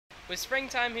With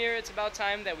springtime here, it's about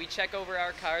time that we check over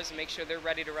our cars and make sure they're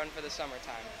ready to run for the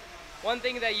summertime. One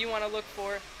thing that you want to look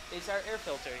for is our air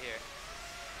filter here.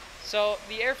 So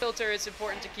the air filter is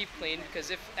important to keep clean because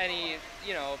if any,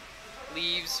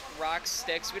 leaves, rocks,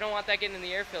 sticks, we don't want that getting in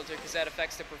the air filter because that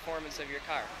affects the performance of your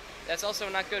car. That's also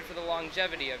not good for the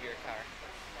longevity of your car.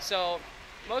 So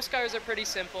most cars are pretty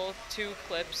simple, 2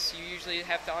 clips you usually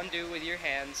have to undo with your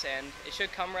hands and it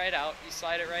should come right out. You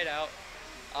slide it right out.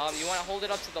 You want to hold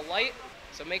it up to the light,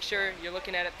 so make sure you're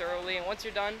looking at it thoroughly, and once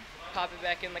you're done, pop it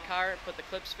back in the car, put the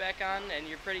clips back on, and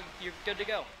you're good to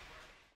go.